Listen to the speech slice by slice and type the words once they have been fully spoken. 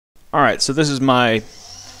Alright, so this is my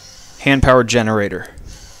hand-powered generator.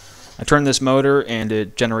 I turn this motor and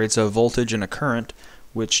it generates a voltage and a current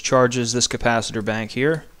which charges this capacitor bank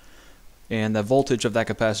here, and the voltage of that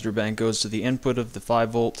capacitor bank goes to the input of the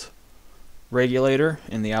 5-volt regulator,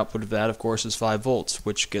 and the output of that of course is 5 volts,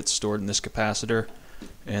 which gets stored in this capacitor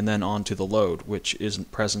and then onto the load, which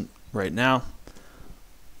isn't present right now.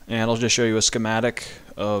 And I'll just show you a schematic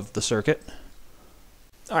of the circuit.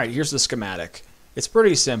 Alright, here's the schematic. It's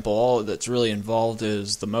pretty simple. All that's really involved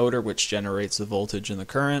is the motor, which generates the voltage and the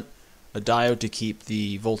current, a diode to keep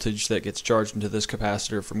the voltage that gets charged into this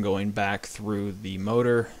capacitor from going back through the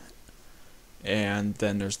motor, and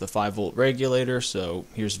then there's the 5-volt regulator. So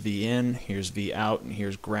here's V in, here's V out, and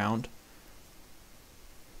here's ground.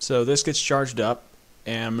 So this gets charged up,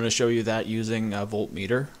 and I'm going to show you that using a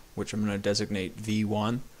voltmeter, which I'm going to designate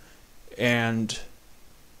V1. And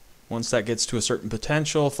once that gets to a certain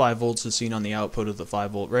potential, 5 volts is seen on the output of the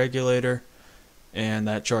 5-volt regulator, and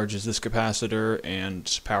that charges this capacitor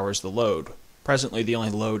and powers the load. Presently the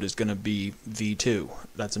only load is going to be V2.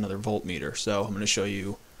 That's another voltmeter, so I'm going to show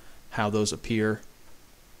you how those appear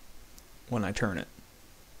when I turn it.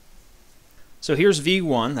 So here's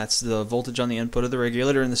V1, that's the voltage on the input of the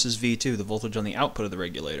regulator, and this is V2, the voltage on the output of the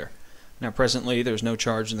regulator. Now presently there's no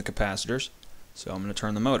charge in the capacitors, so I'm going to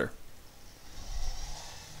turn the motor.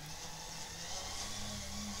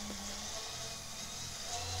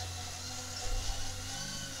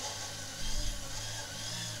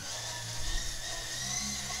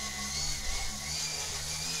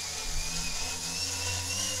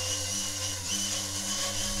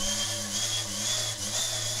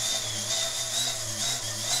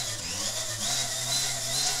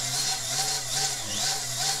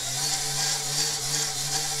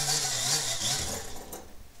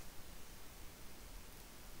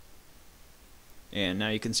 And now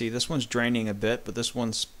you can see this one's draining a bit, but this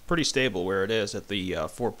one's pretty stable where it is at the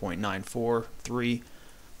 4.943,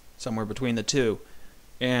 somewhere between the two.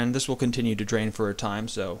 And this will continue to drain for a time,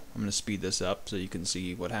 so I'm going to speed this up so you can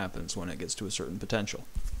see what happens when it gets to a certain potential.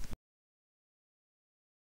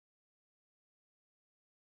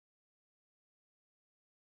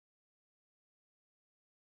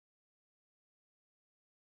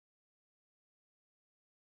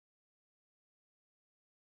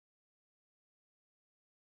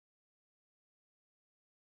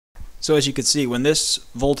 So as you can see, when this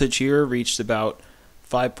voltage here reached about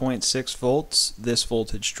 5.6 volts, this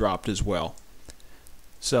voltage dropped as well.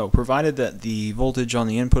 So provided that the voltage on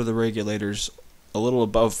the input of the regulator is a little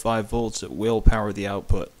above 5 volts, it will power the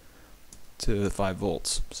output to 5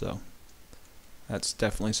 volts. So that's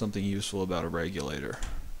definitely something useful about a regulator.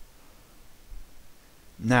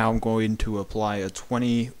 Now I'm going to apply a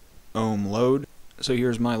 20 ohm load. So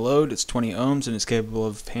here's my load. It's 20 ohms and it's capable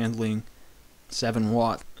of handling 7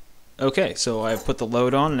 watts. Okay, so I've put the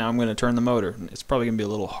load on, and now I'm going to turn the motor. It's probably going to be a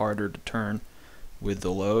little harder to turn with the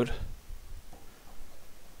load.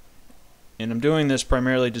 And I'm doing this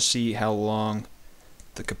primarily to see how long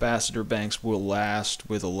the capacitor banks will last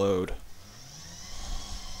with a load.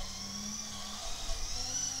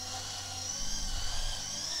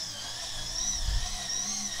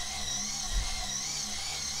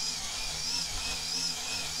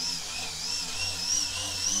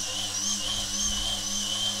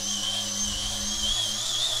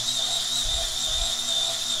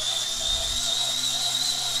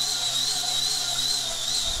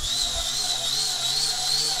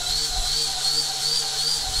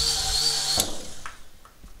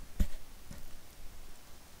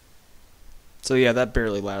 So yeah, that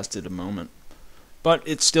barely lasted a moment. But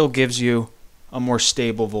it still gives you a more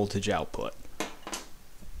stable voltage output.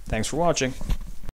 Thanks for watching.